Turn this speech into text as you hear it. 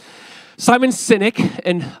Simon Sinek,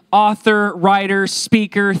 an author, writer,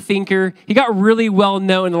 speaker, thinker, he got really well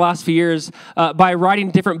known in the last few years by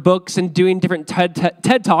writing different books and doing different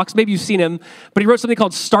TED Talks. Maybe you've seen him, but he wrote something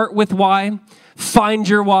called Start With Why, Find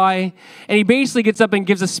Your Why. And he basically gets up and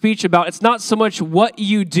gives a speech about it's not so much what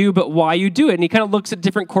you do, but why you do it. And he kind of looks at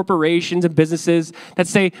different corporations and businesses that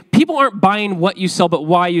say people aren't buying what you sell, but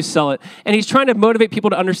why you sell it. And he's trying to motivate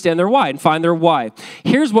people to understand their why and find their why.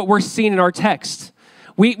 Here's what we're seeing in our text.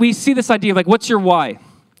 We see this idea of like, what's your why?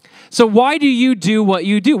 So why do you do what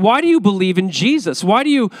you do? Why do you believe in Jesus? Why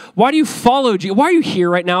do you follow Jesus? Why are you here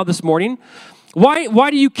right now this morning?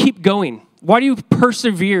 Why do you keep going? Why do you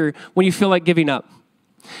persevere when you feel like giving up?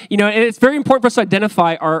 You know, and it's very important for us to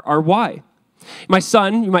identify our why. My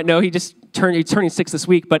son, you might know, he's turning 6 this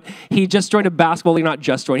week, but he just joined a basketball league, not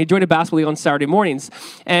just joined. He joined a basketball league on Saturday mornings.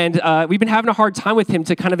 And we've been having a hard time with him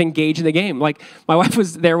to kind of engage in the game. Like, my wife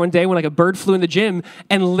was there one day when like a bird flew in the gym,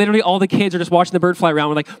 and literally all the kids are just watching the bird fly around.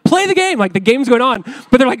 We're like, play the game. Like, the game's going on.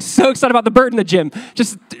 But they're like so excited about the bird in the gym.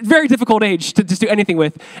 Just very difficult age to just do anything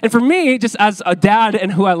with. And for me, just as a dad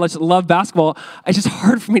and who I love basketball, it's just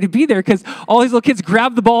hard for me to be there because all these little kids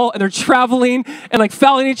grab the ball and they're traveling and like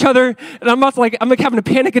fouling each other. And I'm like having a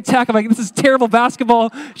panic attack. I'm like, this is terrible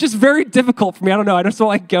basketball. It's just very difficult for me. I don't know. I just don't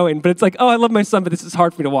like going. But it's like, oh, I love my son, but this is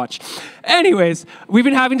hard for me to watch. Anyways, we've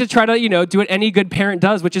been having to try to, do what any good parent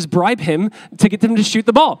does, which is bribe him to get them to shoot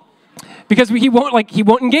the ball. Because he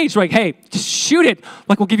won't engage. We're like, hey, just shoot it.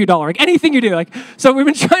 Like, we'll give you $1. Like, anything you do. Like, so we've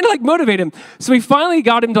been trying to like motivate him. So we finally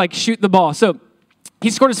got him to like shoot the ball. So he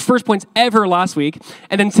scored his first points ever last week.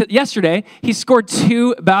 And then yesterday, he scored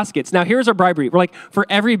 2 baskets. Now, here's our bribery. We're like, for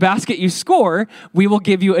every basket you score, we will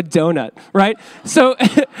give you a donut, right? So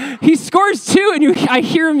he scores 2, and I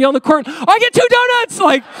hear him yell in the court, I get 2 donuts!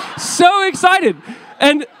 Like, so excited.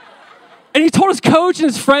 And he told his coach and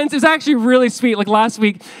his friends. It was actually really sweet. Like last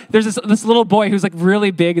week, there's this little boy who's like really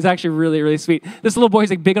big. He's actually really, really sweet. This little boy,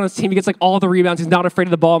 he's like big on his team. He gets like all the rebounds. He's not afraid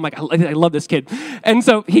of the ball. I'm like, I love this kid. And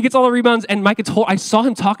so he gets all the rebounds. And I saw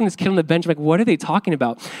him talking to this kid on the bench. I'm like, what are they talking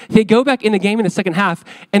about? They go back in the game in the second half,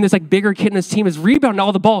 and this like bigger kid in his team is rebounding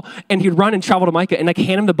all the ball. And he'd run and travel to Micah and like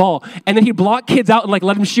hand him the ball. And then he'd block kids out and like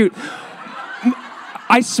let him shoot.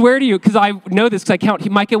 I swear to you, because I know this, because I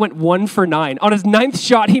count, Micah went 1 for 9. On his 9th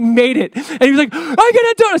shot, he made it. And he was like, I get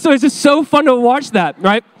a donut. So it's just so fun to watch that,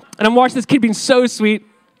 right? And I'm watching this kid being so sweet.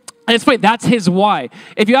 And it's funny, that's his why.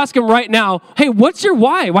 If you ask him right now, hey, what's your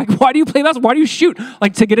why? Like, why do you play basketball? Why do you shoot?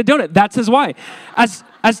 Like, to get a donut. That's his why. As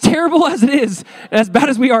terrible as it is, and as bad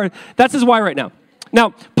as we are, that's his why right now.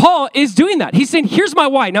 Now, Paul is doing that. He's saying, here's my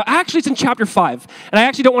why. Now, actually, it's in chapter 5. And I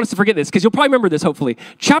actually don't want us to forget this because you'll probably remember this, hopefully.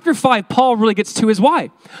 Chapter 5, Paul really gets to his why.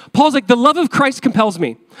 Paul's like, the love of Christ compels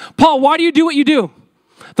me. Paul, why do you do what you do?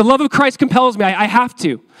 The love of Christ compels me. I have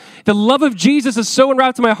to. The love of Jesus is so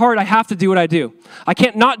enwrapped in my heart, I have to do what I do. I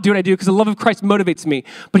can't not do what I do because the love of Christ motivates me.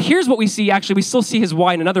 But here's what we see, actually. We still see his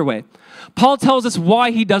why in another way. Paul tells us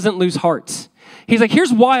why he doesn't lose heart. He's like,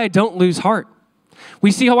 here's why I don't lose heart.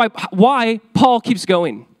 We see why Paul keeps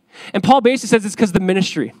going. And Paul basically says it's because of the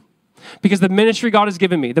ministry. Because the ministry God has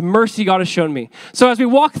given me, the mercy God has shown me. So as we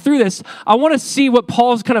walk through this, I want to see what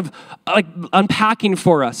Paul's kind of like unpacking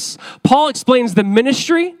for us. Paul explains the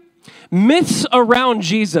ministry, myths around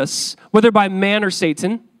Jesus, whether by man or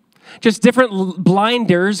Satan, just different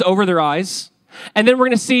blinders over their eyes. And then we're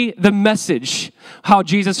going to see the message, how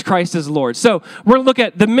Jesus Christ is Lord. So we're going to look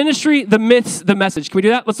at the ministry, the myths, the message. Can we do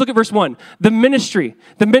that? Let's look at verse 1. The ministry.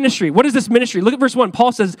 What is this ministry? Look at verse 1.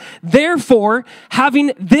 Paul says, therefore,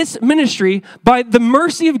 having this ministry, by the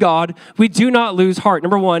mercy of God, we do not lose heart.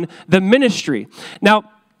 Number 1, the ministry. Now,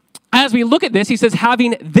 as we look at this, he says,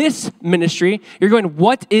 having this ministry, you're going,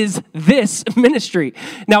 what is this ministry?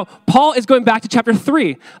 Now, Paul is going back to chapter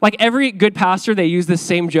 3. Like every good pastor, they use this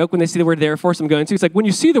same joke when they see the word therefore, so I'm going to. It's like, when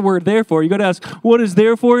you see the word therefore, you got to ask, what is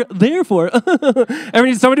therefore? Therefore. Everyone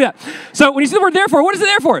needs someone to do that. So when you see the word therefore, what is it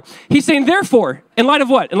there for? He's saying therefore, in light of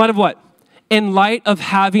what? In light of what? In light of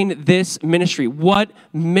having this ministry. What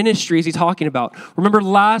ministry is he talking about? Remember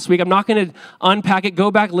last week, I'm not going to unpack it.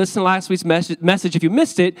 Go back, listen to last week's message if you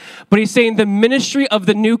missed it. But he's saying the ministry of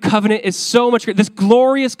the new covenant is so much greater. This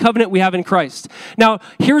glorious covenant we have in Christ. Now,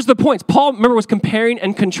 here's the points. Paul, remember, was comparing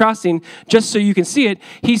and contrasting just so you can see it.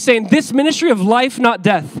 He's saying this ministry of life, not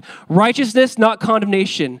death. Righteousness, not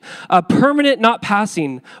condemnation. Permanent, not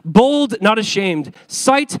passing. Bold, not ashamed.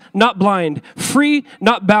 Sight, not blind. Free,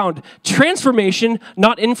 not bound. Transformation,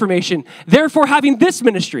 not information. Therefore, having this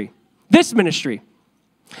ministry.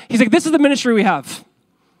 He's like, this is the ministry we have.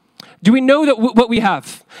 Do we know that what we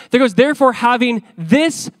have? There goes, therefore, having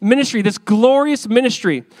this ministry, this glorious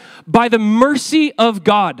ministry, by the mercy of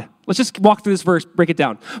God. Let's just walk through this verse, break it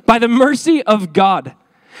down. By the mercy of God.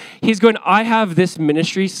 He's going, I have this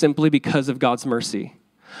ministry simply because of God's mercy.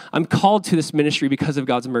 I'm called to this ministry because of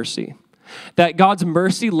God's mercy. That God's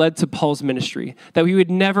mercy led to Paul's ministry. That we would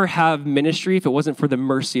never have ministry if it wasn't for the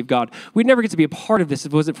mercy of God. We'd never get to be a part of this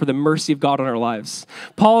if it wasn't for the mercy of God on our lives.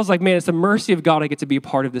 Paul's like, man, it's the mercy of God I get to be a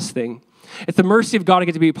part of this thing. It's the mercy of God I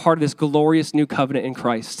get to be a part of this glorious new covenant in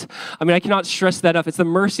Christ. I mean, I cannot stress that enough. It's the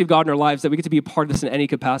mercy of God in our lives that we get to be a part of this in any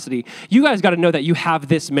capacity. You guys got to know that you have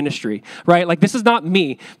this ministry, right? Like, this is not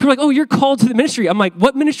me. People are like, oh, you're called to the ministry. I'm like,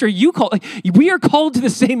 what ministry are you called? Like, we are called to the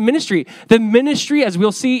same ministry. The ministry, as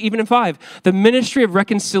we'll see even in 5, the ministry of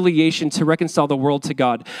reconciliation to reconcile the world to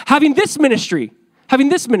God. Having this ministry,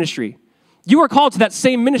 you are called to that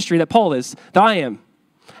same ministry that Paul is, that I am.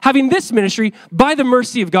 Having this ministry by the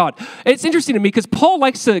mercy of God. It's interesting to me because Paul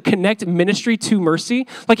likes to connect ministry to mercy.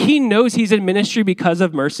 Like, he knows he's in ministry because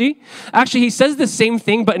of mercy. Actually, he says the same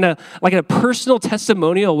thing, but in a personal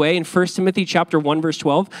testimonial way in 1 Timothy chapter 1, verse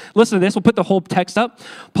 12. Listen to this. We'll put the whole text up.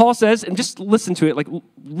 Paul says, and just listen to it, like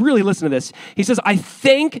really listen to this. He says, I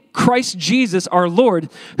thank Christ Jesus our Lord,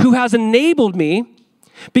 who has enabled me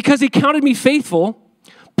because he counted me faithful,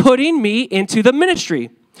 putting me into the ministry.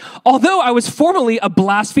 Although I was formerly a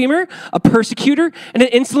blasphemer, a persecutor, and an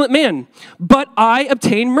insolent man, but I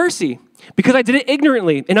obtained mercy because I did it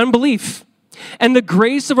ignorantly in unbelief. And the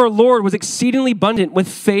grace of our Lord was exceedingly abundant with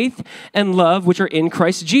faith and love which are in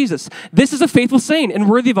Christ Jesus. This is a faithful saying and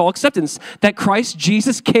worthy of all acceptance, that Christ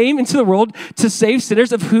Jesus came into the world to save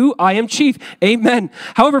sinners, of who I am chief. Amen.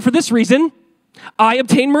 However, for this reason, I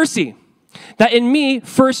obtained mercy, that in me,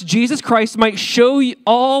 first, Jesus Christ might show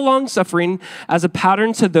all long-suffering as a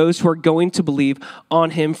pattern to those who are going to believe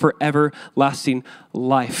on him for everlasting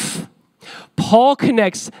life. Paul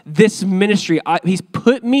connects this ministry. He's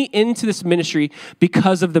put me into this ministry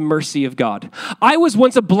because of the mercy of God. I was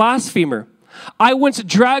once a blasphemer. I once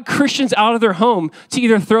dragged Christians out of their home to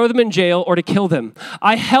either throw them in jail or to kill them.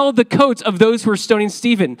 I held the coats of those who were stoning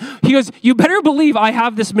Stephen. He goes, you better believe I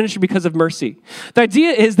have this ministry because of mercy. The idea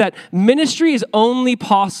is that ministry is only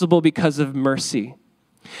possible because of mercy.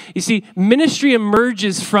 You see, ministry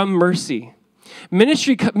emerges from mercy.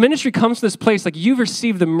 Ministry comes to this place like you've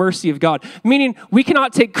received the mercy of God, meaning we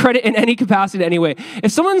cannot take credit in any capacity anyway.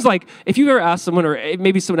 If you've ever asked someone, or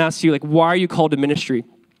maybe someone asks you, like, why are you called to ministry?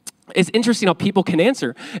 It's interesting how people can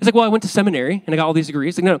answer. It's like, well, I went to seminary and I got all these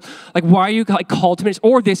degrees. Like, no. Like, why are you called to ministry?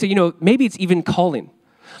 Or they say, maybe it's even calling.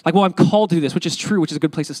 Like, well, I'm called to do this, which is true, which is a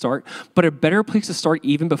good place to start. But a better place to start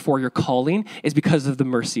even before your calling is because of the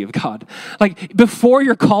mercy of God. Like, before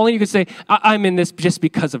your calling, you could say, I'm in this just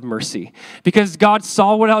because of mercy. Because God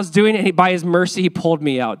saw what I was doing, and by his mercy, he pulled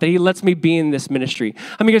me out. That he lets me be in this ministry.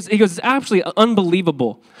 I mean, he goes, it's absolutely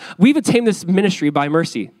unbelievable. We've attained this ministry by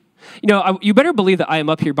mercy. You better believe that I am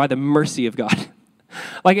up here by the mercy of God.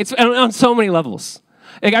 Like, it's on so many levels.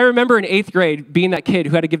 Like, I remember in 8th grade being that kid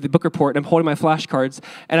who had to give the book report, and I'm holding my flashcards,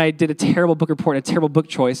 and I did a terrible book report and a terrible book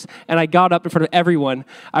choice, and I got up in front of everyone,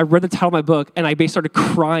 I read the title of my book, and I basically started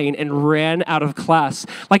crying and ran out of class.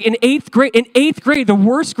 Like, in 8th grade, the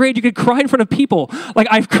worst grade you could cry in front of people. Like,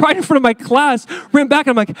 I've cried in front of my class, ran back,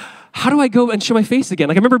 and I'm like, how do I go and show my face again?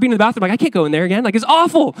 Like, I remember being in the bathroom, like, I can't go in there again. Like, it's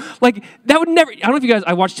awful. Like, that would never, I don't know if you guys,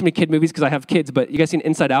 I watch too many kid movies because I have kids, but you guys seen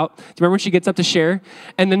Inside Out? Do you remember when she gets up to share?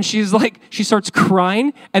 And then she starts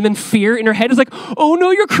crying, and then fear in her head is like, oh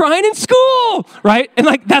no, you're crying in school, right? And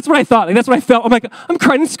like, that's what I thought. Like, that's what I felt. I'm like, I'm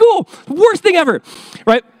crying in school. Worst thing ever,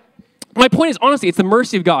 right? My point is, honestly, it's the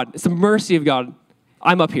mercy of God. It's the mercy of God.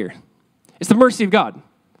 I'm up here. It's the mercy of God.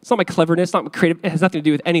 It's not my cleverness, not my creative. It has nothing to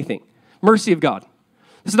do with anything. Mercy of God.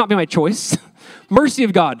 This has not been my choice. Mercy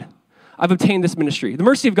of God. I've obtained this ministry. The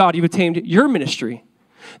mercy of God, you've obtained your ministry.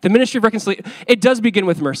 The ministry of reconciliation. It does begin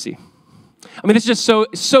with mercy. I mean, this is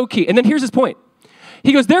just so key. And then here's his point.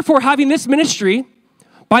 He goes, therefore, having this ministry,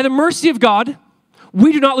 by the mercy of God,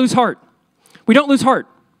 we do not lose heart. We don't lose heart.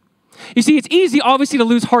 You see, it's easy, obviously, to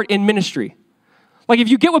lose heart in ministry. Like, if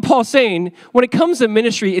you get what Paul's saying, when it comes to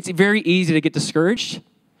ministry, it's very easy to get discouraged.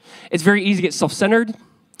 It's very easy to get self-centered.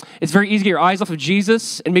 It's very easy to get your eyes off of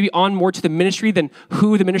Jesus and maybe on more to the ministry than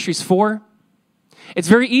who the ministry's for. It's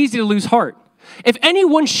very easy to lose heart. If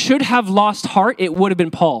anyone should have lost heart, it would have been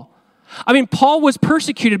Paul. I mean, Paul was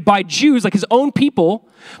persecuted by Jews, like his own people.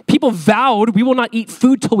 People vowed, we will not eat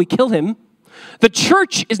food till we kill him. The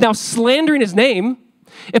church is now slandering his name.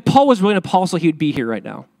 If Paul was really an apostle, he would be here right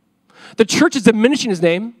now. The church is diminishing his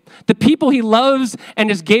name. The people he loves and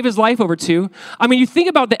just gave his life over to. I mean, you think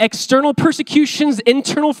about the external persecutions,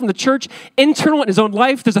 internal from the church, internal in his own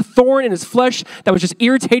life. There's a thorn in his flesh that was just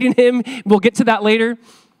irritating him. We'll get to that later.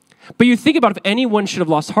 But you think about if anyone should have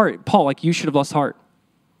lost heart, Paul, like you should have lost heart.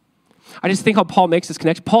 I just think how Paul makes this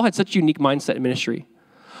connection. Paul had such a unique mindset in ministry.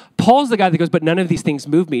 Paul's the guy that goes, but none of these things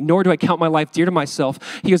move me, nor do I count my life dear to myself.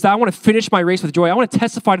 He goes, I want to finish my race with joy. I want to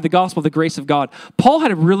testify to the gospel of the grace of God. Paul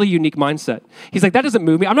had a really unique mindset. He's like, that doesn't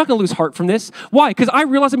move me. I'm not going to lose heart from this. Why? Because I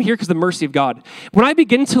realize I'm here because of the mercy of God. When I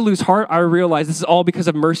begin to lose heart, I realize this is all because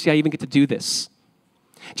of mercy. I even get to do this.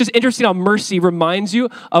 Just interesting how mercy reminds you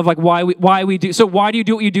of like why we do. So why do you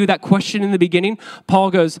do what you do? That question in the beginning,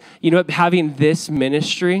 Paul goes, you know what, having this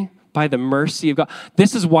ministry, by the mercy of God.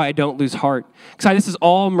 This is why I don't lose heart. Because this is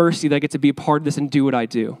all mercy that I get to be a part of this and do what I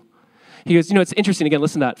do. He goes, you know, it's interesting. Again,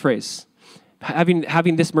 listen to that phrase.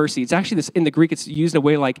 Having this mercy. It's actually this, in the Greek, it's used in a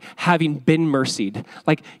way like having been mercied.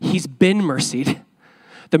 Like he's been mercied.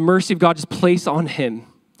 The mercy of God is placed on him.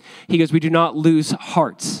 He goes, we do not lose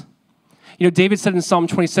hearts. You know, David said in Psalm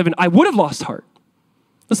 27, I would have lost heart.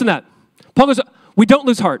 Listen to that. Paul goes, we don't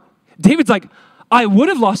lose heart. David's like, I would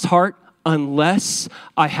have lost heart unless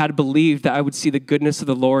I had believed that I would see the goodness of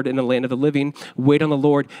the Lord in the land of the living. Wait on the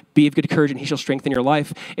Lord, be of good courage, and he shall strengthen your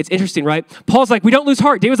life. It's interesting, right? Paul's like, we don't lose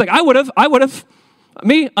heart. David's like, I would have.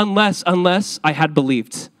 Me, unless I had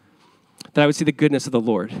believed that I would see the goodness of the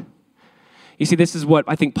Lord. You see, this is what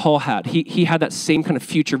I think Paul had. He had that same kind of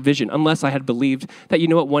future vision, unless I had believed that, you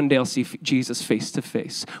know what, one day I'll see Jesus face to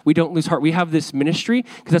face. We don't lose heart. We have this ministry,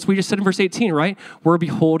 because that's what we just said in verse 18, right? We're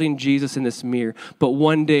beholding Jesus in this mirror. But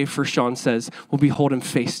one day, First John says, we'll behold him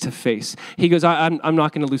face to face. He goes, I'm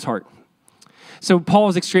not going to lose heart. So Paul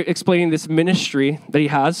is explaining this ministry that he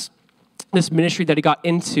has, this ministry that he got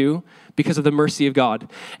into because of the mercy of God.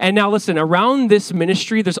 And now listen, around this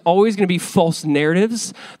ministry, there's always going to be false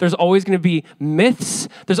narratives. There's always going to be myths.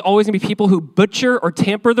 There's always going to be people who butcher or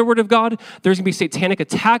tamper the word of God. There's going to be satanic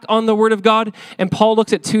attack on the word of God. And Paul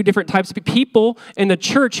looks at two different types of people in the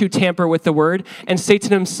church who tamper with the word, and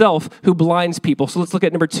Satan himself who blinds people. So let's look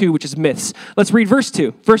at number 2, which is myths. Let's read verse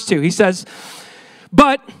 2. Verse 2, he says,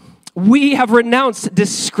 but we have renounced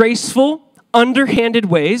disgraceful, underhanded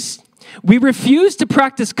ways. We refuse to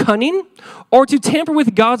practice cunning or to tamper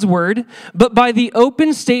with God's word, but by the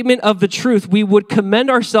open statement of the truth, we would commend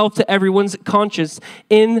ourselves to everyone's conscience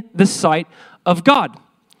in the sight of God.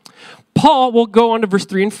 Paul will go on to verse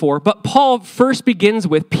 3 and 4, but Paul first begins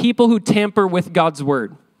with people who tamper with God's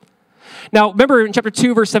word. Now, remember in chapter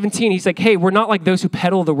 2, verse 17, he's like, hey, we're not like those who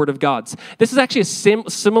peddle the word of God. This is actually a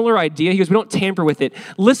similar idea. He goes, we don't tamper with it.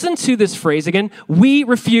 Listen to this phrase again. We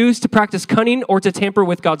refuse to practice cunning or to tamper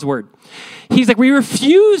with God's word. He's like, we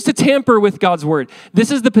refuse to tamper with God's word.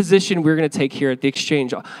 This is the position we're going to take here at the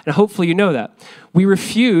Exchange. And hopefully you know that. We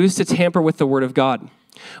refuse to tamper with the word of God.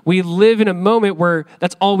 We live in a moment where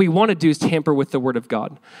that's all we want to do is tamper with the word of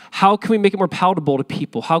God. How can we make it more palatable to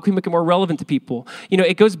people? How can we make it more relevant to people? You know,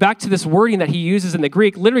 it goes back to this wording that he uses in the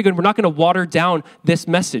Greek, literally going, we're not going to water down this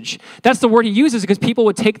message. That's the word he uses because people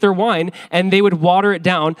would take their wine and they would water it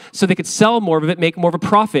down so they could sell more of it, make more of a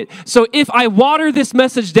profit. So if I water this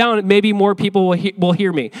message down, maybe more people will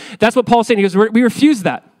hear me. That's what Paul's saying. He goes, we refuse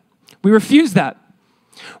that. We refuse that.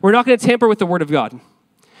 We're not going to tamper with the word of God.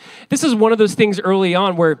 This is one of those things early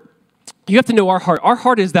on where you have to know our heart. Our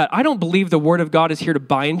heart is that I don't believe the word of God is here to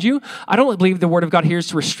bind you. I don't believe the word of God here is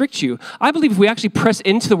to restrict you. I believe if we actually press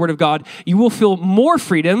into the word of God, you will feel more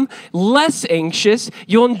freedom, less anxious.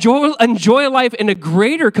 You'll enjoy life in a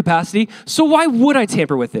greater capacity. So why would I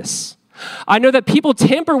tamper with this? I know that people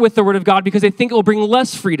tamper with the word of God because they think it will bring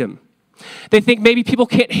less freedom. They think maybe people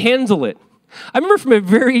can't handle it. I remember from a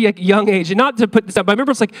very young age, and not to put this up, but I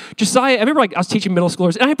remember it's like, Josiah, I remember like I was teaching middle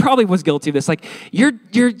schoolers, and I probably was guilty of this, like, you're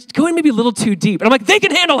going maybe a little too deep. And I'm like, they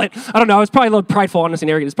can handle it. I don't know, I was probably a little prideful, honest, and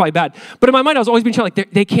arrogant. It's probably bad. But in my mind, I was always being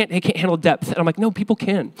like, they can't handle depth. And I'm like, no, people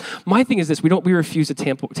can. My thing is this, we refuse to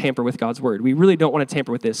tamper with God's word. We really don't want to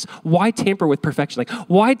tamper with this. Why tamper with perfection? Like,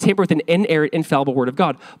 why tamper with an inerrant, infallible word of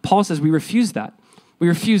God? Paul says we refuse that. We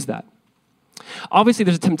refuse that. Obviously,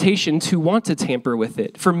 there's a temptation to want to tamper with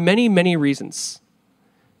it for many, many reasons.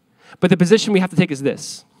 But the position we have to take is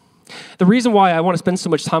this. The reason why I want to spend so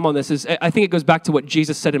much time on this is I think it goes back to what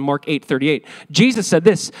Jesus said in Mark 8:38. Jesus said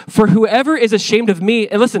this, for whoever is ashamed of me,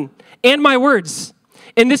 and listen, and my words,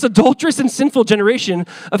 in this adulterous and sinful generation,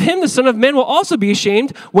 of him the Son of Man will also be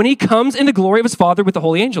ashamed when he comes in the glory of his Father with the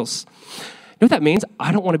holy angels. You know what that means?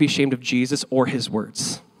 I don't want to be ashamed of Jesus or his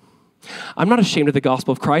words. I'm not ashamed of the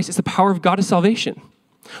gospel of Christ. It's the power of God to salvation.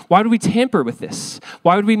 Why would we tamper with this?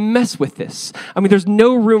 Why would we mess with this? I mean, there's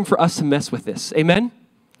no room for us to mess with this. Amen?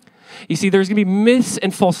 You see, there's going to be myths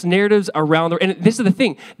and false narratives around, and this is the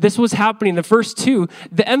thing. This was happening in the first two.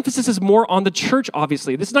 The emphasis is more on the church,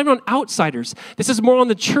 obviously. This is not even on outsiders. This is more on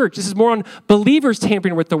the church. This is more on believers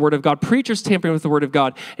tampering with the word of God, preachers tampering with the word of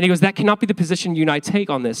God. And he goes, that cannot be the position you and I take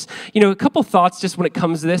on this. A couple thoughts just when it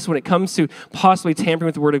comes to this, when it comes to possibly tampering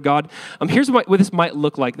with the word of God. Here's what this might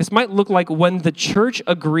look like. This might look like when the church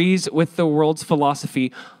agrees with the world's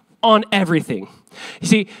philosophy on everything. You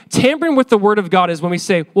see, tampering with the word of God is when we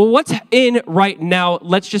say, well, what's in right now?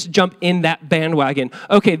 Let's just jump in that bandwagon.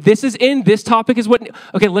 Okay, this is in, this topic is what,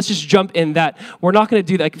 okay, let's just jump in that. We're not going to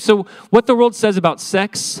do that. So what the world says about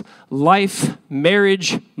sex, life,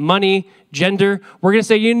 marriage, money, gender, we're going to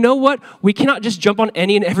say, you know what? We cannot just jump on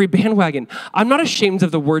any and every bandwagon. I'm not ashamed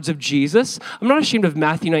of the words of Jesus. I'm not ashamed of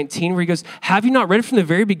Matthew 19 where he goes, have you not read from the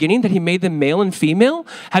very beginning that he made them male and female?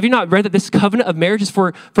 Have you not read that this covenant of marriage is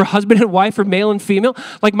for husband and wife, for male and female?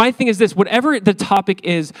 Like my thing is this, whatever the topic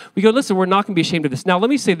is, we go, listen, we're not going to be ashamed of this. Now, let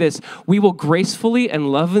me say this. We will gracefully and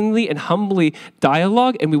lovingly and humbly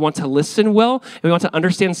dialogue, and we want to listen well, and we want to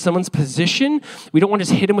understand someone's position. We don't want to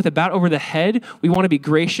just hit him with a bat over the head. We want to be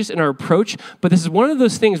gracious in our approach. But this is one of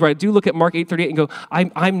those things where I do look at Mark 8:38 and go,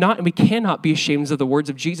 I'm not, and we cannot be ashamed of the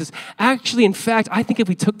words of Jesus. Actually, in fact, I think if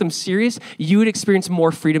we took them serious, you would experience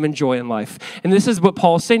more freedom and joy in life. And this is what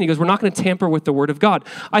Paul is saying. He goes, we're not going to tamper with the word of God.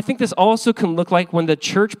 I think this also can look like when the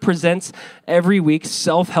church presents every week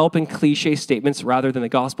self-help and cliche statements rather than the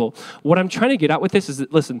gospel. What I'm trying to get at with this is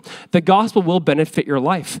that, listen, the gospel will benefit your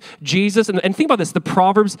life. Jesus, and think about this, the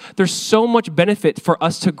Proverbs, there's so much benefit for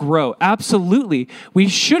us to grow. Absolutely. We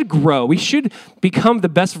should grow. We should become the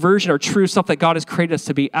best version or true self that God has created us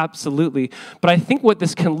to be. Absolutely. But I think what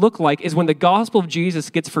this can look like is when the gospel of Jesus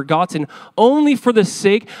gets forgotten only for the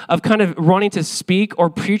sake of kind of wanting to speak or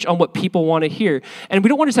preach on what people want to hear. And we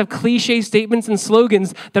don't want to just have cliche statements and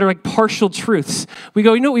slogans that are like partial truths. We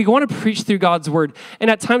go, we want to preach through God's word.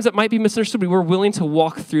 And at times that might be misunderstood. We're willing to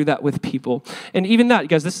walk through that with people. And even that,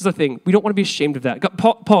 guys, this is the thing. We don't want to be ashamed of that.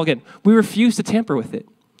 Paul, again, we refuse to tamper with it.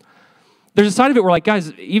 There's a side of it where, like,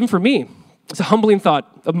 guys, even for me, it's a humbling thought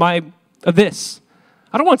of this.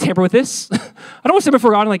 I don't want to tamper with this. I don't want to stand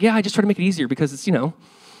before God and I just try to make it easier because it's,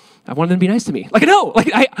 I want them to be nice to me.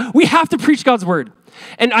 We have to preach God's word.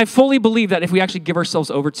 And I fully believe that if we actually give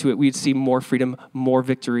ourselves over to it, we'd see more freedom, more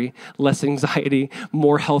victory, less anxiety,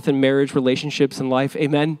 more health in marriage, relationships, and life.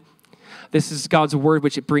 Amen? This is God's word,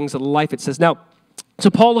 which it brings life. It says, now, so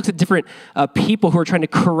Paul looks at different people who are trying to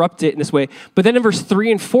corrupt it in this way. But then in verse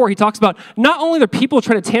 3 and 4, he talks about not only are people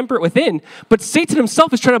trying to tamper it within, but Satan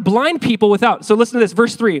himself is trying to blind people without. So listen to this,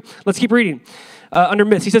 verse 3. Let's keep reading. Under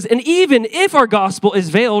myths, he says, and even if our gospel is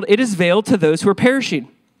veiled, it is veiled to those who are perishing.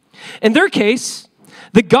 In their case,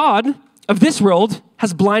 the God of this world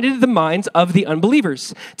has blinded the minds of the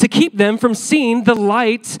unbelievers to keep them from seeing the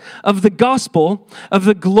light of the gospel of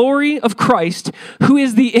the glory of Christ, who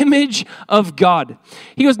is the image of God.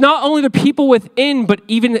 He goes, not only the people within, but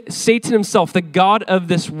even Satan himself, the God of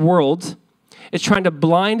this world, is trying to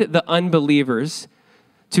blind the unbelievers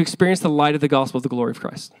to experience the light of the gospel of the glory of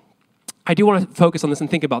Christ. I do want to focus on this and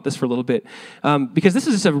think about this for a little bit, because this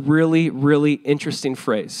is just a really, really interesting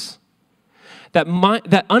phrase.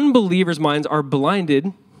 That unbelievers' minds are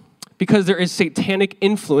blinded because there is satanic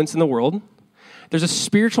influence in the world. There's a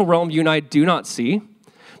spiritual realm you and I do not see,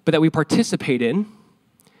 but that we participate in.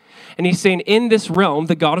 And he's saying in this realm,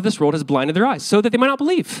 the God of this world has blinded their eyes so that they might not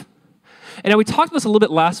believe. And now we talked about this a little bit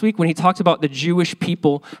last week when he talked about the Jewish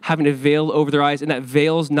people having a veil over their eyes, and that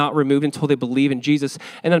veil's not removed until they believe in Jesus.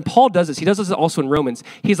 And then Paul does this. He does this also in Romans.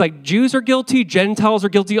 He's like, Jews are guilty, Gentiles are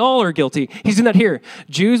guilty, all are guilty. He's doing that here.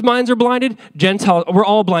 Jews' minds are blinded, Gentiles, we're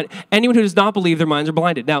all blind. Anyone who does not believe, their minds are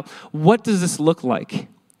blinded. Now, what does this look like?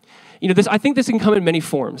 I think this can come in many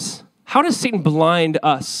forms. How does Satan blind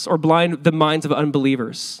us or blind the minds of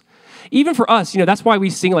unbelievers? Even for us, that's why we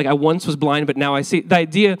sing I once was blind, but now I see. The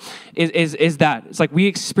idea is that. It's like we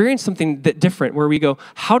experience something different where we go,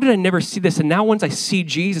 how did I never see this? And now once I see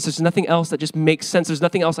Jesus, there's nothing else that just makes sense. There's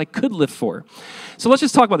nothing else I could live for. So let's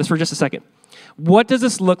just talk about this for just a second. What does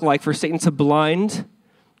this look like for Satan to blind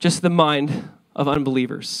just the mind of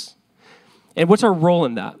unbelievers? And what's our role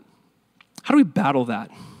in that? How do we battle that?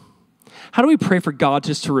 How do we pray for God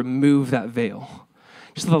just to remove that veil?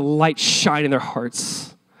 Just let the light shine in their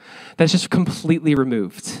hearts. That's just completely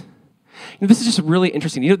removed. This is just really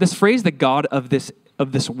interesting. This phrase, the God of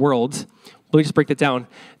this world, let me just break that down.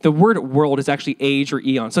 The word world is actually age or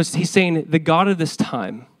eon. So he's saying the God of this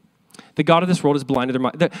time, the God of this world has blinded their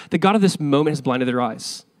mind. The God of this moment has blinded their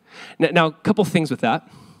eyes. Now, a couple things with that.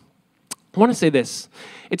 I want to say this.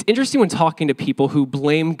 It's interesting when talking to people who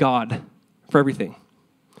blame God for everything.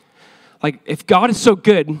 If God is so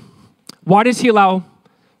good, Why does he allow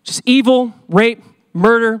just evil, rape,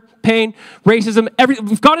 murder, pain, racism, everything?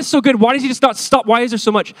 If God is so good, why does he just not stop? Why is there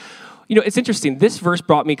so much? It's interesting. This verse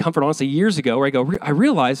brought me comfort, honestly, years ago, where I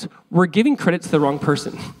realize we're giving credit to the wrong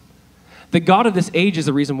person. The God of this age is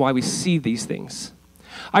the reason why we see these things.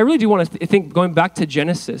 I really do want to think, going back to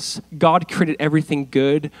Genesis, God created everything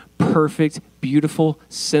good, perfect, beautiful,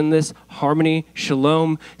 sinless, harmony,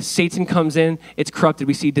 shalom. Satan comes in, it's corrupted.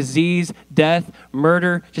 We see disease, death,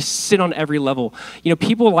 murder, just sin on every level.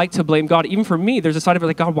 People like to blame God. Even for me, there's a side of it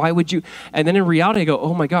like, God, why would you? And then in reality, I go,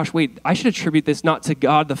 oh my gosh, wait, I should attribute this not to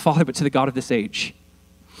God the Father, but to the God of this age.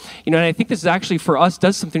 And I think this is actually, for us,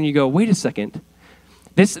 does something. You go, wait a second.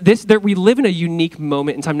 We live in a unique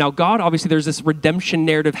moment in time. Now, God, obviously, there's this redemption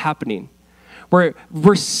narrative happening where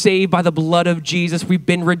we're saved by the blood of Jesus. We've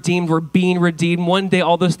been redeemed. We're being redeemed. One day,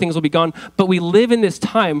 all those things will be gone. But we live in this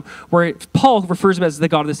time where Paul refers to him as the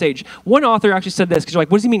God of this age. One author actually said this, because you're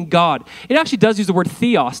like, what does he mean, God? It actually does use the word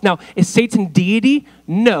theos. Now, is Satan deity?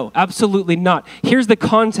 No, absolutely not. Here's the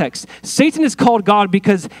context. Satan is called God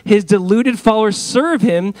because his deluded followers serve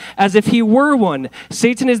him as if he were one.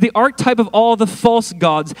 Satan is the archetype of all the false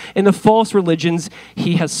gods and the false religions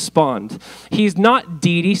he has spawned. He's not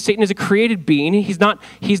deity. Satan is a created being. He's not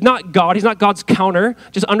God. He's not God's counter.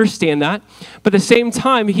 Just understand that. But at the same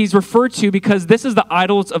time, he's referred to because this is the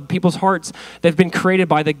idols of people's hearts that have been created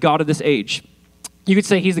by the God of this age. You could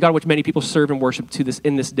say he's the God which many people serve and worship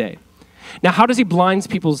in this day. Now, how does he blind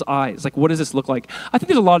people's eyes? Like, what does this look like? I think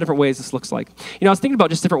there's a lot of different ways this looks like. I was thinking about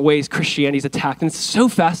just different ways Christianity's attacked, and it's so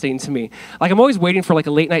fascinating to me. Like, I'm always waiting for like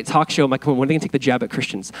a late night talk show. I'm like, come on, when are they gonna take the jab at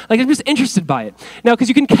Christians? Like, I'm just interested by it. Now, because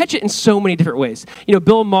you can catch it in so many different ways.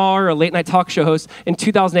 Bill Maher, a late night talk show host, in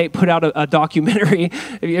 2008 put out a documentary.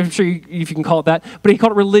 I'm sure if you can call it that, but he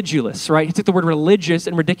called it Religulous, right? He took the word religious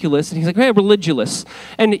and ridiculous, and he's like, hey, Religulous.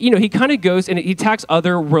 And, he kind of goes and he attacks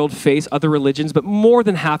other world faiths, other religions, but more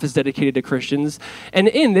than half is dedicated to Christians. And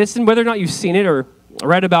in this, and whether or not you've seen it or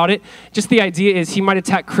read about it, just the idea is he might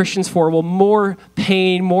attack Christians for, more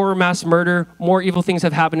pain, more mass murder, more evil things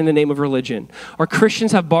have happened in the name of religion. Or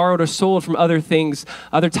Christians have borrowed or sold from other things,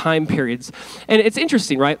 other time periods. And it's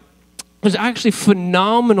interesting, right? There's actually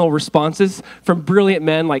phenomenal responses from brilliant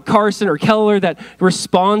men like Carson or Keller that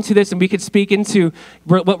respond to this, and we could speak into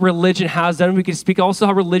what religion has done. We could speak also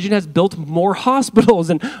how religion has built more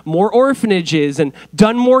hospitals and more orphanages and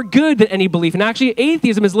done more good than any belief. And actually,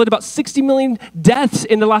 atheism has led about 60 million deaths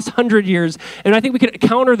in the last 100 years. And I think we could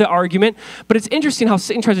counter the argument, but it's interesting how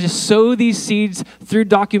Satan tries to just sow these seeds through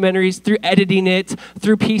documentaries, through editing it,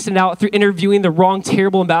 through piecing it out, through interviewing the wrong,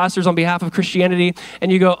 terrible ambassadors on behalf of Christianity.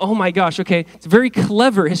 And you go, oh my gosh, okay, it's very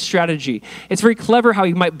clever, his strategy. It's very clever how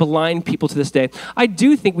he might blind people to this day. I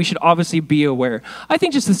do think we should obviously be aware. I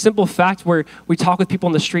think just the simple fact where we talk with people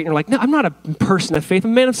on the street and they're like, no, I'm not a person of faith,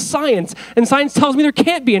 I'm a man of science, and science tells me there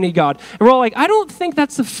can't be any God. And we're all like, I don't think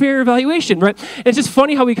that's a fair evaluation, right? And it's just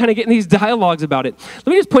funny how we kind of get in these dialogues about it. Let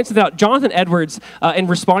me just point something out. Jonathan Edwards, in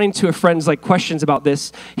responding to a friend's questions about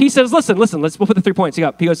this, he says, listen, we'll put the 3 points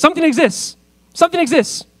up. He goes, something exists. Something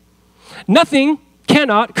exists. Nothing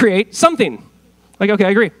cannot create something. Like, okay,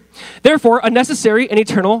 I agree. Therefore, a necessary and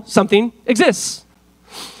eternal something exists.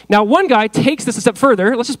 Now, one guy takes this a step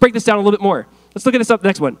further. Let's just break this down a little bit more. Let's look at this up, the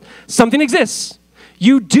next one. Something exists.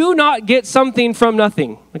 You do not get something from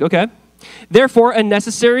nothing. Like, okay. Therefore, a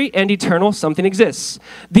necessary and eternal something exists.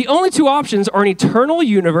 The only two options are an eternal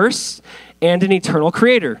universe and an eternal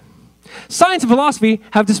creator. Science and philosophy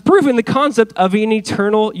have disproven the concept of an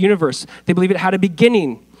eternal universe. They believe it had a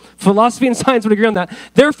beginning. Philosophy and science would agree on that.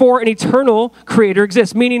 Therefore, an eternal creator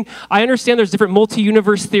exists. Meaning, I understand there's different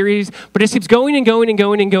multi-universe theories, but it keeps going and going and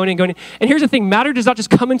going and going and going. And here's the thing, matter does not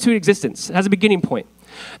just come into existence. It has a beginning point.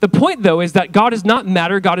 The point, though, is that God is not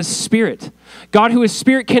matter, God is spirit. God who is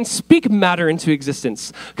spirit can speak matter into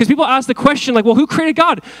existence. Because people ask the question, like, well, who created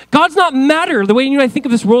God? God's not matter, the way you and I think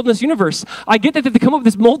of this world and this universe. I get that they come up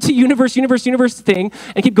with this multi-universe thing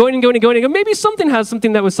and keep going and going and going and going. Maybe something has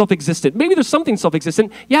something that was self-existent. Maybe there's something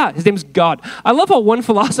self-existent. Yeah, his name is God. I love how one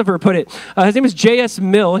philosopher put it. His name is J.S.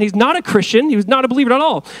 Mill, and he's not a Christian. He was not a believer at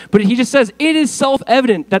all. But he just says, it is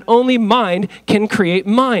self-evident that only mind can create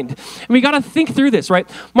mind. And we got to think through this, right?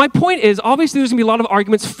 My point is, obviously, there's going to be a lot of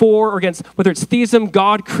arguments for or against, whether it's theism,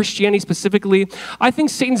 God, Christianity specifically. I think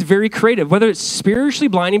Satan's very creative, whether it's spiritually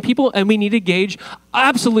blinding people, and we need to engage.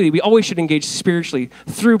 Absolutely, we always should engage spiritually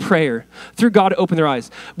through prayer, through God to open their eyes.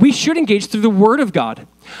 We should engage through the Word of God.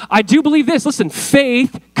 I do believe this. Listen,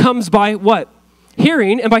 faith comes by what?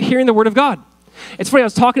 Hearing, and by hearing the Word of God. It's funny, I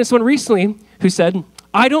was talking to someone recently who said,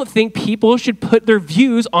 I don't think people should put their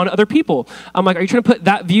views on other people. I'm like, are you trying to put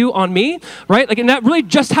that view on me? Right? Like, and that really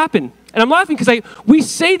just happened. And I'm laughing because we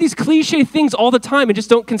say these cliche things all the time and just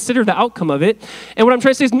don't consider the outcome of it. And what I'm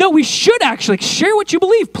trying to say is, no, we should actually share what you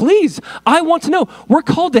believe. Please, I want to know. We're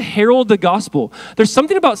called to herald the gospel. There's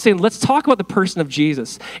something about saying, let's talk about the person of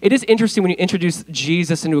Jesus. It is interesting when you introduce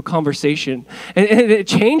Jesus into a conversation. And it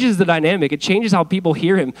changes the dynamic. It changes how people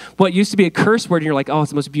hear him. What used to be a curse word, and you're like, oh,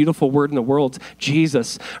 it's the most beautiful word in the world,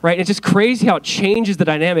 Jesus, right? And it's just crazy how it changes the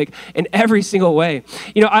dynamic in every single way.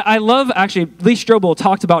 You know, I love, actually, Lee Strobel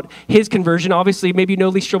talked about his conversion. Obviously, maybe you know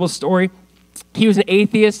Lee Strobel's story. He was an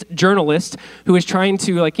atheist journalist who was trying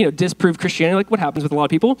to disprove Christianity, like what happens with a lot of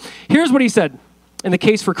people. Here's what he said in the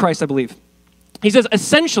case for Christ, I believe. He says,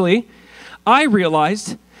 essentially, I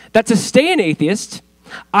realized that to stay an atheist,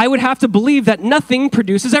 I would have to believe that nothing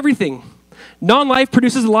produces everything. Non-life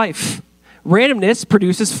produces life. Randomness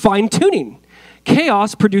produces fine-tuning.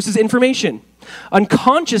 Chaos produces information.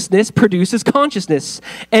 Unconsciousness produces consciousness.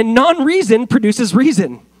 And non-reason produces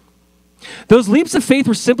reason. Those leaps of faith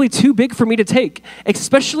were simply too big for me to take,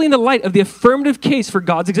 especially in the light of the affirmative case for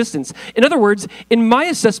God's existence. In other words, in my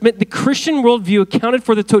assessment, the Christian worldview accounted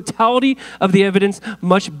for the totality of the evidence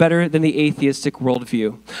much better than the atheistic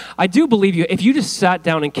worldview. I do believe you, if you just sat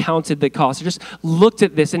down and counted the cost, or just looked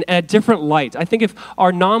at this in a different light, I think if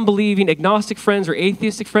our non-believing agnostic friends or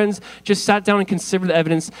atheistic friends just sat down and considered the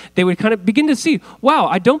evidence, they would kind of begin to see, wow,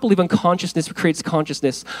 I don't believe unconsciousness creates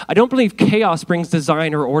consciousness. I don't believe chaos brings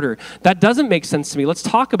design or order. That doesn't make sense to me. Let's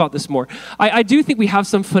talk about this more. I do think we have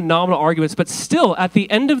some phenomenal arguments, but still, at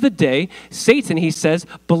the end of the day, Satan, he says,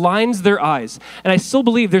 blinds their eyes. And I still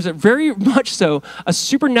believe there's a very much so a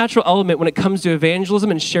supernatural element when it comes to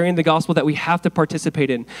evangelism and sharing the gospel that we have to participate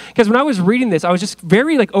in. Because when I was reading this, I was just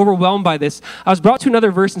very overwhelmed by this. I was brought to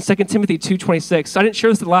another verse in 2 Timothy 2:26. I didn't share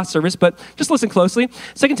this at the last service, but just listen closely.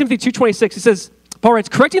 2 Timothy 2:26, it says, Paul writes,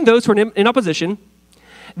 correcting those who are in opposition,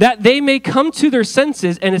 that they may come to their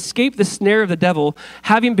senses and escape the snare of the devil,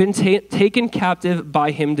 having been taken captive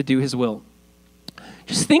by him to do his will.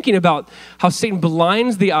 Just thinking about how Satan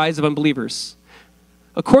blinds the eyes of unbelievers.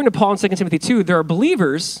 According to Paul in 2 Timothy 2, there are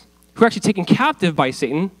believers who are actually taken captive by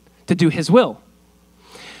Satan to do his will.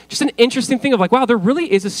 Just an interesting thing of wow, there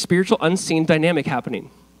really is a spiritual unseen dynamic happening.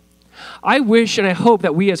 I wish and I hope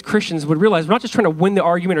that we as Christians would realize we're not just trying to win the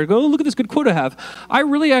argument or go, oh, look at this good quote I have. I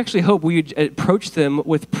really actually hope we would approach them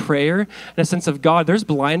with prayer and a sense of, God, there's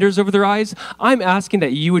blinders over their eyes. I'm asking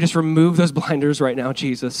that you would just remove those blinders right now,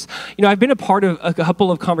 Jesus. You know, I've been a part of a couple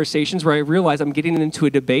of conversations where I realize I'm getting into a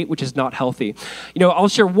debate which is not healthy. You know, I'll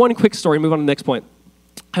share one quick story and move on to the next point.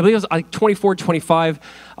 I believe I was 24, 25.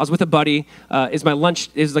 I was with a buddy. Is my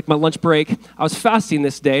lunch break. I was fasting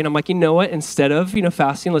this day, and I'm like, you know what? Instead of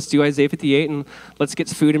fasting, let's do Isaiah 58, and let's get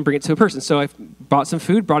food and bring it to a person. So I bought some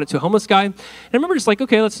food, brought it to a homeless guy, and I remember just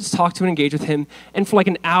okay, let's just talk to and engage with him. And for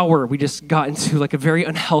an hour, we just got into a very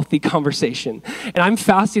unhealthy conversation. And I'm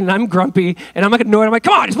fasting, and I'm grumpy, and I'm annoyed. I'm like,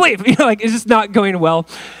 come on, just leave. It's just not going well.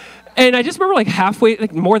 And I just remember halfway,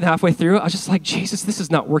 more than halfway through, I was just like, Jesus, this is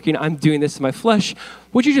not working. I'm doing this in my flesh.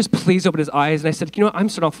 Would you just please open his eyes? And I said, I'm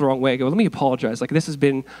starting off the wrong way. I go, let me apologize. I've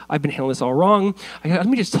been handling this all wrong. I go, let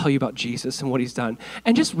me just tell you about Jesus and what he's done.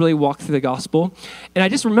 And just really walk through the gospel. And I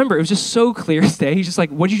just remember, it was just so clear as day. He's just like,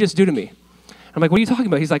 what'd you just do to me? I'm like, what are you talking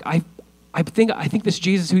about? He's like, I think this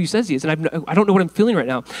Jesus who he says he is, and I don't know what I'm feeling right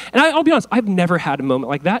now. And I'll be honest, I've never had a moment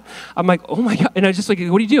like that. I'm like, oh my God. And I just what do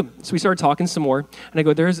you do? So we started talking some more, and I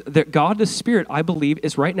go, God, the Spirit, I believe,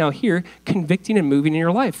 is right now here convicting and moving in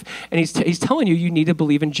your life. And he's telling you need to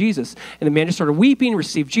believe in Jesus. And the man just started weeping,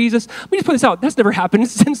 received Jesus. Let me just put this out. That's never happened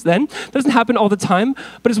since then. That doesn't happen all the time.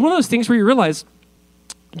 But it's one of those things where you realize,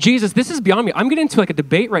 Jesus, this is beyond me. I'm getting into a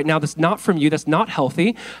debate right now that's not from you, that's not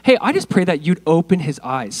healthy. Hey, I just pray that you'd open his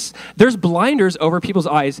eyes. There's blinders over people's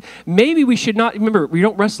eyes. Maybe we should not, remember, we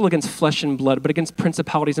don't wrestle against flesh and blood, but against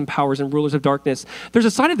principalities and powers and rulers of darkness. There's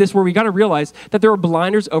a side of this where we got to realize that there are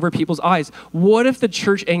blinders over people's eyes. What if the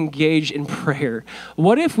church engaged in prayer?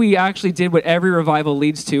 What if we actually did what every revival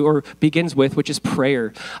leads to or begins with, which is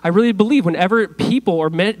prayer? I really believe whenever people or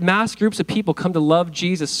mass groups of people come to love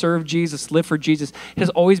Jesus, serve Jesus, live for Jesus, it has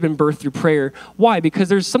always been birthed through prayer. Why? Because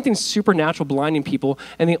there's something supernatural blinding people,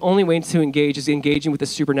 and the only way to engage is engaging with the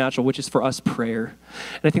supernatural, which is for us prayer.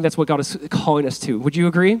 And I think that's what God is calling us to. Would you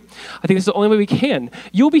agree? I think it's the only way we can.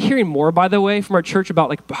 You'll be hearing more, by the way, from our church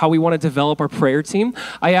about how we want to develop our prayer team.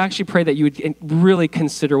 I actually pray that you would really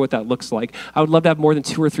consider what that looks like. I would love to have more than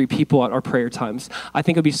 2 or 3 people at our prayer times. I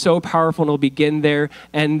think it would be so powerful, and it'll begin there,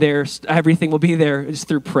 and there, everything will be there just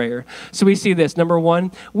through prayer. So we see this. Number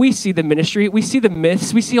 1, we see the ministry. We see the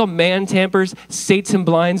myths. We see how man tampers, Satan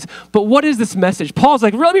blinds. But what is this message? Paul's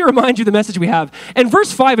like, let me remind you the message we have. And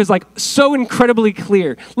verse 5 is so incredibly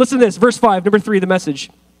clear. Listen to this. Verse 5, number 3, the message.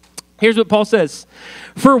 Here's what Paul says.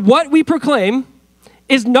 For what we proclaim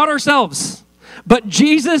is not ourselves, but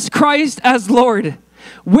Jesus Christ as Lord,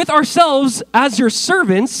 with ourselves as your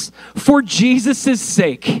servants for Jesus'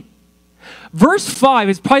 sake. Verse 5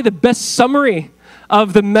 is probably the best summary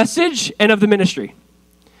of the message and of the ministry.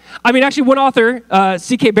 I mean, actually, one author,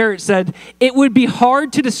 C.K. Barrett, said, it would be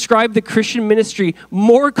hard to describe the Christian ministry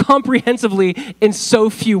more comprehensively in so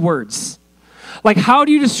few words. Like, how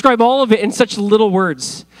do you describe all of it in such little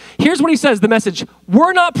words? Here's what he says, the message.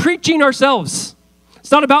 We're not preaching ourselves.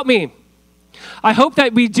 It's not about me. I hope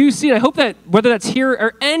that we do see, and I hope that whether that's here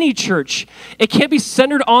or any church, it can't be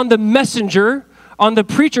centered on the messenger, on the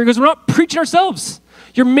preacher, because we're not preaching ourselves.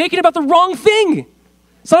 You're making it about the wrong thing.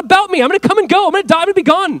 It's not about me. I'm going to come and go. I'm going to die. I'm going to be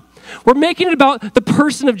gone. We're making it about the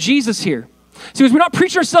person of Jesus here. So we're not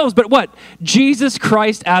preaching ourselves, but what? Jesus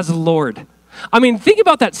Christ as Lord. I mean, think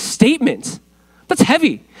about that statement. That's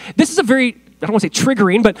heavy. This is a very, I don't want to say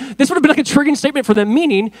triggering, but this would have been like a triggering statement for them,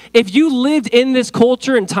 meaning if you lived in this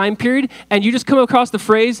culture and time period and you just come across the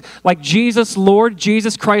phrase like Jesus Lord,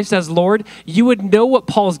 Jesus Christ as Lord, you would know what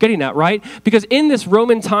Paul's getting at, right? Because in this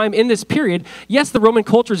Roman time, in this period, yes, the Roman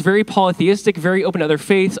culture is very polytheistic, very open to other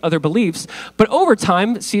faiths, other beliefs, but over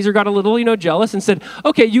time, Caesar got a little, jealous and said,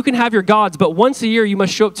 okay, you can have your gods, but once a year you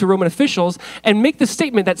must show up to Roman officials and make the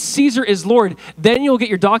statement that Caesar is Lord. Then you'll get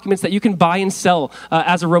your documents that you can buy and sell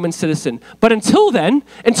as a Roman citizen. But until then,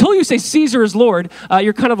 until you say Caesar is Lord,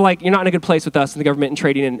 you're kind of like, you're not in a good place with us in the government and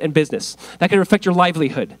trading and business. That can affect your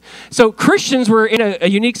livelihood. So Christians were in a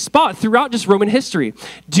unique spot throughout just Roman history.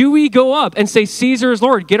 Do we go up and say Caesar is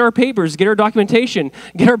Lord, get our papers, get our documentation,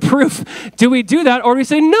 get our proof? Do we do that? Or do we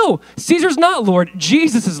say, no, Caesar's not Lord,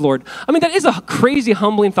 Jesus is Lord? I mean, that is a crazy,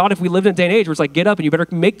 humbling thought if we live in a day and age where it's like, get up and you better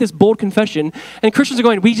make this bold confession. And Christians are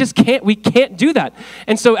going, we can't do that.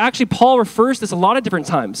 And so actually Paul refers to this a lot of different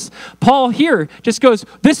times. Paul here just goes,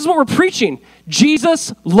 this is what we're preaching.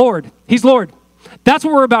 Jesus, Lord. He's Lord. That's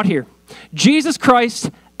what we're about here. Jesus Christ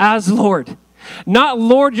as Lord. Not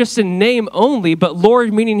Lord just in name only, but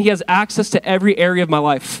Lord meaning he has access to every area of my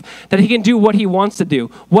life, that he can do what he wants to do.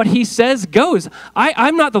 What he says goes.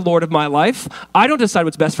 I'm not the Lord of my life. I don't decide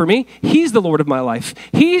what's best for me. He's the Lord of my life.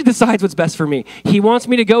 He decides what's best for me. He wants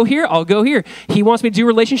me to go here, I'll go here. He wants me to do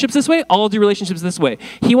relationships this way, I'll do relationships this way.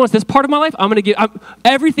 He wants this part of my life, I'm going to give,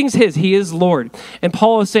 everything's his. He is Lord. And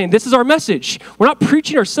Paul is saying, this is our message. We're not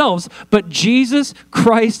preaching ourselves, but Jesus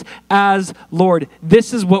Christ as Lord.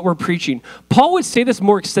 This is what we're preaching. Paul would say this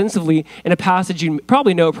more extensively in a passage you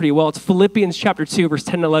probably know pretty well. It's Philippians chapter 2, verse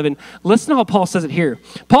 10 and 11. Listen to how Paul says it here.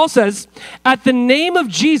 Paul says, at the name of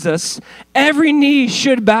Jesus, every knee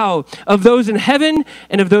should bow, of those in heaven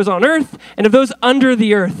and of those on earth and of those under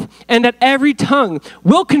the earth, and that every tongue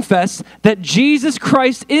will confess that Jesus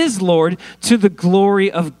Christ is Lord, to the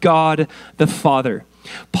glory of God the Father.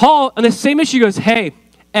 Paul, on the same issue, goes, hey,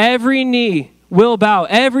 every knee will bow,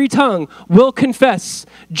 every tongue will confess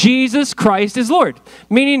Jesus Christ is Lord.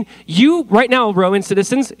 Meaning you, right now, Roman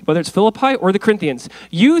citizens, whether it's Philippi or the Corinthians,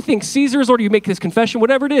 you think Caesar is Lord, you make this confession,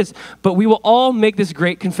 whatever it is, but we will all make this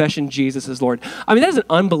great confession, Jesus is Lord. I mean, that is an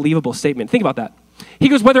unbelievable statement. Think about that. He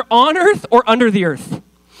goes, whether on earth or under the earth,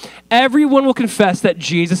 everyone will confess that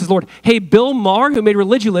Jesus is Lord. Hey, Bill Maher, who made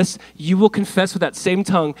Religious, you will confess with that same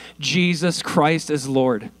tongue, Jesus Christ is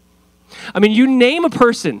Lord. I mean, you name a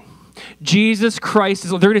person, Jesus Christ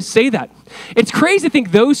is Lord. They're going to say that. It's crazy to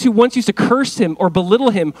think those who once used to curse him or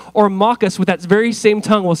belittle him or mock us with that very same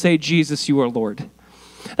tongue will say, Jesus, you are Lord.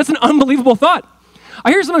 That's an unbelievable thought.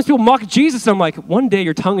 I hear sometimes people mock Jesus, and I'm like, one day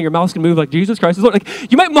your tongue and your mouth is going to move like Jesus Christ is Lord. Like,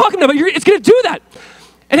 you might mock him, but it's going to do that.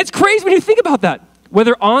 And it's crazy when you think about that,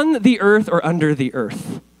 whether on the earth or under the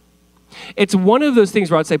earth. It's one of those things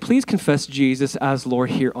where I'd say, please confess Jesus as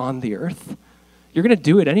Lord here on the earth. You're going to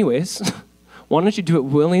do it anyways. Why don't you do it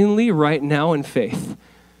willingly right now in faith?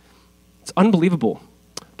 It's unbelievable.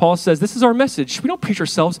 Paul says, this is our message. We don't preach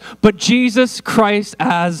ourselves, but Jesus Christ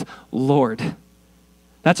as Lord.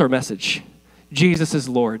 That's our message. Jesus is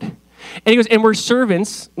Lord. And he goes, and we're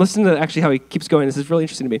servants. Listen to actually how he keeps going. This is really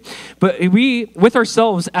interesting to me. But we, with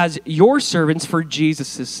ourselves as your servants for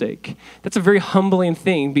Jesus' sake. That's a very humbling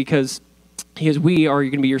thing because we are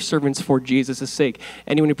going to be your servants for Jesus' sake.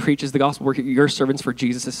 Anyone who preaches the gospel, we're your servants for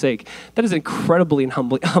Jesus' sake. That is incredibly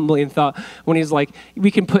humbling thought when he's like,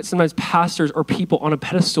 we can put sometimes pastors or people on a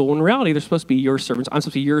pedestal. When in reality, they're supposed to be your servants. I'm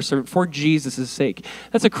supposed to be your servant for Jesus' sake.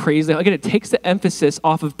 That's a crazy, again, it takes the emphasis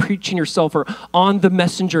off of preaching yourself or on the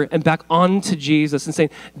messenger and back onto Jesus and saying,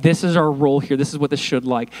 this is our role here. This is what this should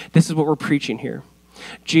like. This is what we're preaching here.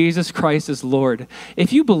 Jesus Christ is Lord.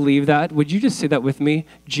 If you believe that, would you just say that with me?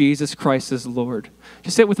 Jesus Christ is Lord.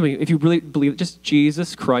 Just say it with me. If you really believe it, just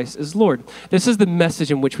Jesus Christ is Lord. This is the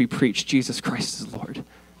message in which we preach. Jesus Christ is Lord.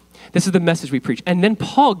 This is the message we preach. And then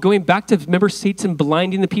Paul, going back to, remember Satan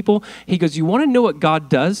blinding the people? He goes, you want to know what God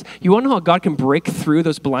does? You want to know how God can break through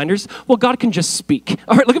those blinders? Well, God can just speak.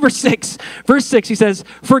 All right, look at verse 6. Verse 6, he says,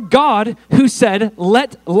 for God who said,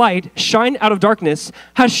 let light shine out of darkness,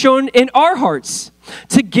 has shone in our hearts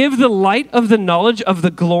to give the light of the knowledge of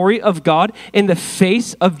the glory of God in the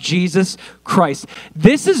face of Jesus Christ.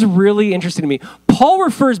 This is really interesting to me. Paul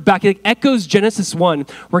refers back, it echoes Genesis 1,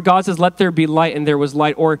 where God says, let there be light, and there was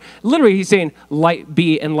light. Or literally he's saying, light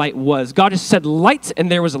be, and light was. God just said light,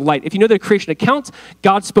 and there was a light. If you know the creation account,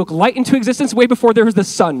 God spoke light into existence way before there was the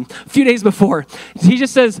sun, a few days before. He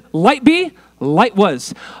just says, light be, light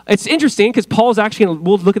was. It's interesting because Paul's actually,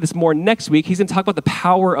 we'll look at this more next week. He's going to talk about the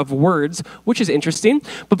power of words, which is interesting.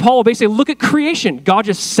 But Paul will basically look at creation. God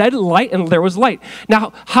just said light and there was light.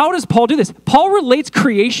 Now, how does Paul do this? Paul relates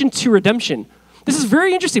creation to redemption. This is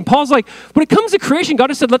very interesting. Paul's like, when it comes to creation, God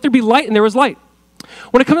just said, let there be light, and there was light.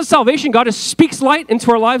 When it comes to salvation, God just speaks light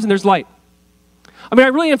into our lives, and there's light. I mean, I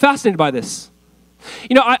really am fascinated by this.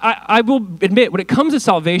 You know, I will admit, when it comes to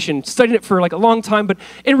salvation, studying it for like a long time, but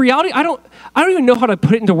in reality, I don't even know how to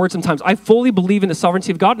put it into words sometimes. I fully believe in the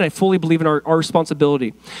sovereignty of God, and I fully believe in our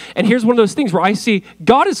responsibility. And here's one of those things where I see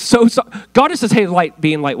God just says, hey, light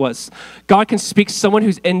be and light was. God can speak someone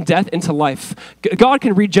who's in death into life. God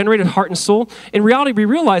can regenerate a heart and soul. In reality, we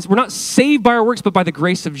realize we're not saved by our works, but by the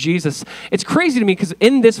grace of Jesus. It's crazy to me because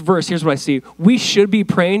in this verse, here's what I see. We should be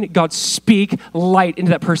praying, God, speak light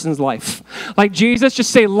into that person's life. Like Jesus, just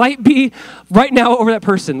say light be right now over that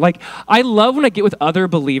person. Like, I love when I get with other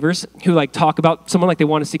believers who like talk about someone like they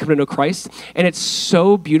want to see come to know Christ. And it's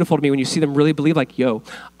so beautiful to me when you see them really believe like, yo,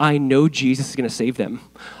 I know Jesus is going to save them.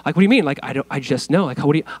 Like, what do you mean? Like, I just know. Like,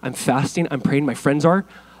 I'm fasting, I'm praying, my friends are.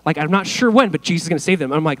 Like, I'm not sure when, but Jesus is going to save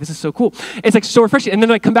them. And I'm like, this is so cool. It's like so refreshing. And then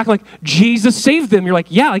I come back like, Jesus saved them. You're like,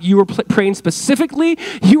 yeah, like you were praying specifically.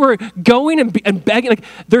 You were going and begging. Like,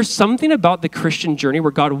 there's something about the Christian journey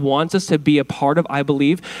where God wants us to be a part of, I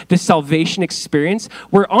believe, the salvation experience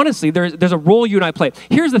where honestly, there's a role you and I play.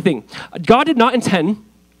 Here's the thing. God did not intend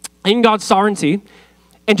in God's sovereignty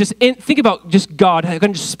and just think about just God. I'm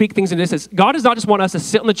going to just speak things into this. God does not just want us to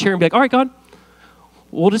sit on the chair and be like, all right, God,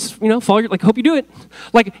 we'll just, follow your, hope you do it.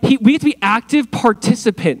 We have to be active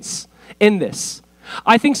participants in this.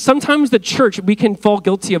 I think sometimes the church, we can fall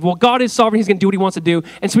guilty of, well, God is sovereign, he's going to do what he wants to do,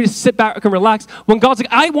 and so we just sit back and relax, when God's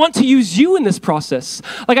like, I want to use you in this process.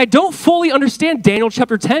 Like, I don't fully understand Daniel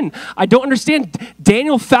chapter 10. I don't understand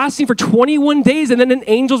Daniel fasting for 21 days, and then an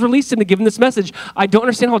angel's released him to give him this message. I don't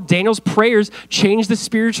understand how Daniel's prayers changed the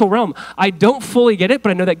spiritual realm. I don't fully get it,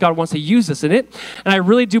 but I know that God wants to use us in it, and I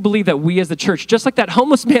really do believe that we as the church, just like that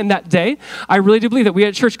homeless man that day, I really do believe that we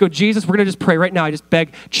at church go, Jesus, we're going to just pray right now. I just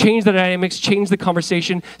beg, change the dynamics, change the conversation,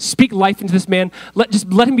 speak life into this man, let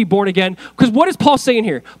him be born again. Because what is Paul saying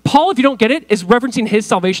here? Paul, if you don't get it, is referencing his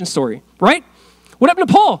salvation story, right? What happened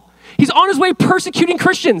to Paul? He's on his way persecuting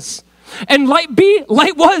Christians. And light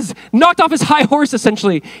was, knocked off his high horse,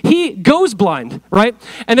 essentially. He goes blind, right?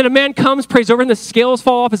 And then a man comes, prays over him, the scales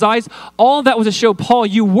fall off his eyes. All of that was to show, Paul,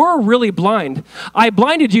 you were really blind. I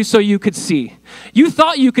blinded you so you could see. You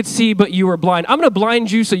thought you could see, but you were blind. I'm going to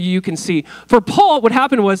blind you so you can see. For Paul, what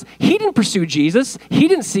happened was he didn't pursue Jesus. He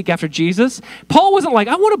didn't seek after Jesus. Paul wasn't like,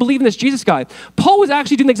 I want to believe in this Jesus guy. Paul was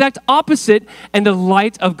actually doing the exact opposite, and the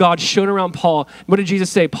light of God shone around Paul. What did Jesus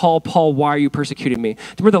say? Paul, Paul, why are you persecuting me?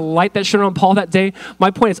 Remember the light that shone around Paul that day? My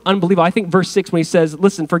point is unbelievable. I think verse 6 when he says,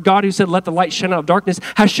 listen, for God who said, let the light shine out of darkness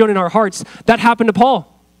has shone in our hearts. That happened to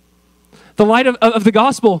Paul. The light of the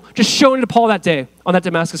gospel just shone to Paul that day on that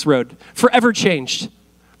Damascus road. Forever changed.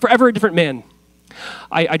 Forever a different man.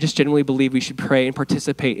 I just genuinely believe we should pray and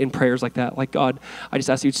participate in prayers like that. Like, God, I just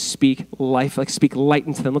ask you to speak life, speak light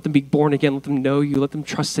into them. Let them be born again. Let them know you. Let them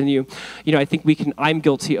trust in you. I think I'm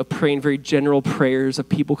guilty of praying very general prayers of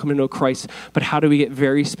people coming to know Christ, but how do we get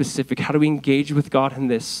very specific? How do we engage with God in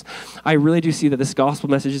this? I really do see that this gospel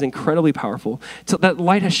message is incredibly powerful. So that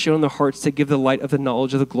light has shown the hearts to give the light of the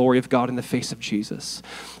knowledge of the glory of God in the face of Jesus.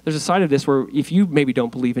 There's a side of this where if you maybe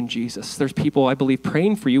don't believe in Jesus, there's people, I believe,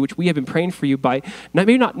 praying for you, which we have been praying for you by,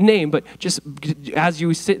 maybe not name, but just as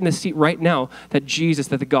you sit in the seat right now, that Jesus,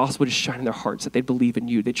 that the gospel would just shine in their hearts, that they believe in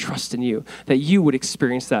you, they trust in you, that you would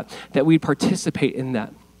experience that we'd participate in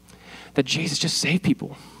that Jesus just saved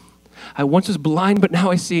people. I once was blind, but now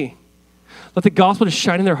I see. Let the gospel just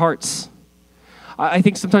shine in their hearts. I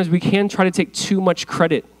think sometimes we can try to take too much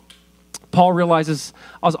credit Paul realizes,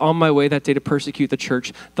 I was on my way that day to persecute the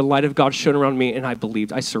church. The light of God shone around me, and I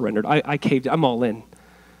believed. I surrendered. I caved. I'm all in.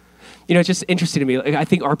 You know, it's just interesting to me. Like, I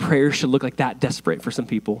think our prayers should look like that desperate for some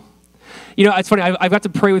people. You know, it's funny. I've got to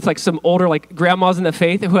pray with like some older like grandmas in the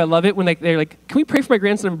faith who I love it when they're like, can we pray for my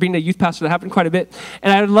grandson? I'm being a youth pastor. That happened quite a bit.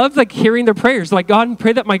 And I love like hearing their prayers. Like, God,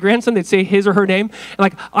 pray that my grandson, they'd say his or her name. And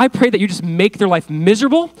like, I pray that you just make their life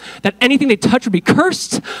miserable, that anything they touch would be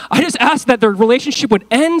cursed. I just ask that their relationship would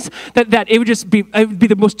end, that it would just be, it would be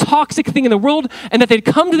the most toxic thing in the world, and that they'd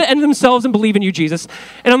come to the end of themselves and believe in you, Jesus.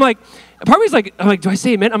 And I'm like, part of me is like, do I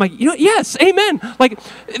say amen? I'm like, yes, amen. Like,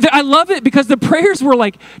 I love it because the prayers were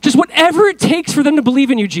like, just whatever it takes for them to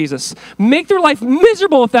believe in you, Jesus. Make their life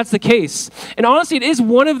miserable if that's the case. And honestly, it is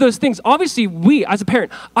one of those things. Obviously, as a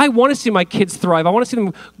parent, I want to see my kids thrive. I want to see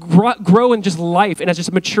them grow in just life and as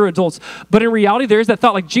just mature adults. But in reality, there is that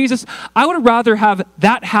thought like, Jesus, I would rather have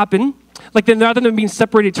that happen, like rather than being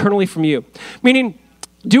separated eternally from you. Meaning,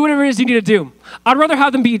 do whatever it is you need to do. I'd rather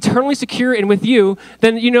have them be eternally secure and with you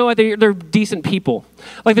than, they're decent people.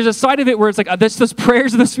 Like there's a side of it where it's like, those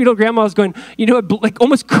prayers of the sweet old grandmas going, like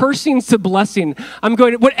almost cursing to blessing. I'm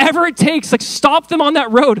going, whatever it takes, like stop them on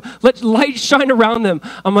that road. Let light shine around them.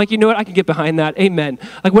 I'm like, you know what? I can get behind that. Amen.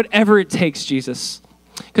 Like whatever it takes, Jesus.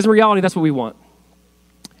 Because in reality, that's what we want.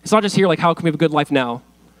 It's not just here like, how can we have a good life now?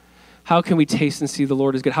 How can we taste and see the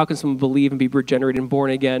Lord is good? How can someone believe and be regenerated and born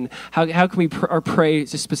again? How can we pray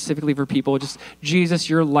just specifically for people? Just, Jesus,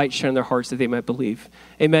 your light shine in their hearts that they might believe.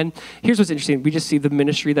 Amen? Here's what's interesting. We just see the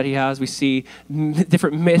ministry that he has. We see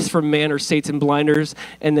different myths from man or Satan blinders.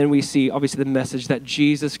 And then we see, obviously, the message that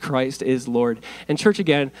Jesus Christ is Lord. And church,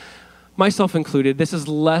 again, myself included, this is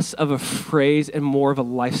less of a phrase and more of a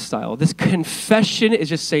lifestyle. This confession is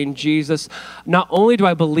just saying, Jesus, not only do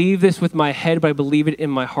I believe this with my head, but I believe it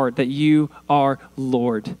in my heart that you are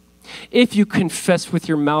Lord. If you confess with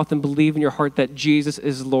your mouth and believe in your heart that Jesus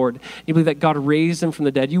is Lord, you believe that God raised him from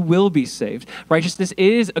the dead, you will be saved. Righteousness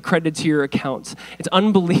is accredited to your account. It's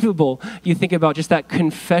unbelievable. You think about just that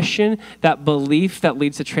confession, that belief that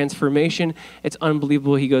leads to transformation. It's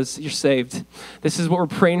unbelievable. He goes, you're saved. This is what we're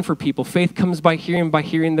praying for people. Faith comes by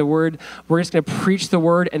hearing the word. We're just going to preach the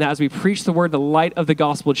word, and as we preach the word, the light of the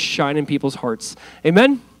gospel would shine in people's hearts.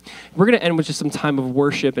 Amen? We're going to end with just some time of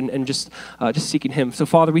worship and just seeking him. So,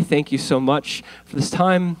 Father, we thank you so much for this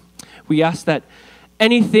time. We ask that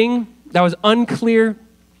anything that was unclear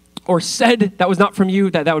or said that was not from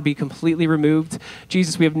you, that would be completely removed.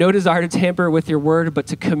 Jesus, we have no desire to tamper with your word, but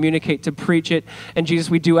to communicate, to preach it. And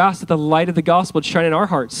Jesus, we do ask that the light of the gospel would shine in our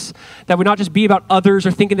hearts, that would not just be about others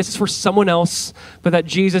or thinking this is for someone else, but that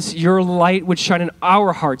Jesus, your light would shine in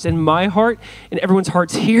our hearts, in my heart, in everyone's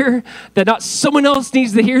hearts here, that not someone else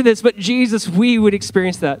needs to hear this, but Jesus, we would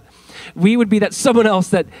experience that. We would be that someone else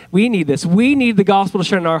that we need this. We need the gospel to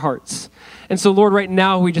shine in our hearts. And so, Lord, right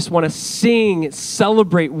now, we just want to sing,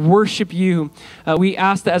 celebrate, worship you. We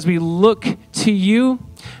ask that as we look to you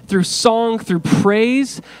through song, through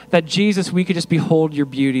praise, that Jesus, we could just behold your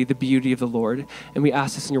beauty, the beauty of the Lord. And we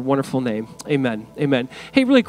ask this in your wonderful name. Amen. Amen. Hey, really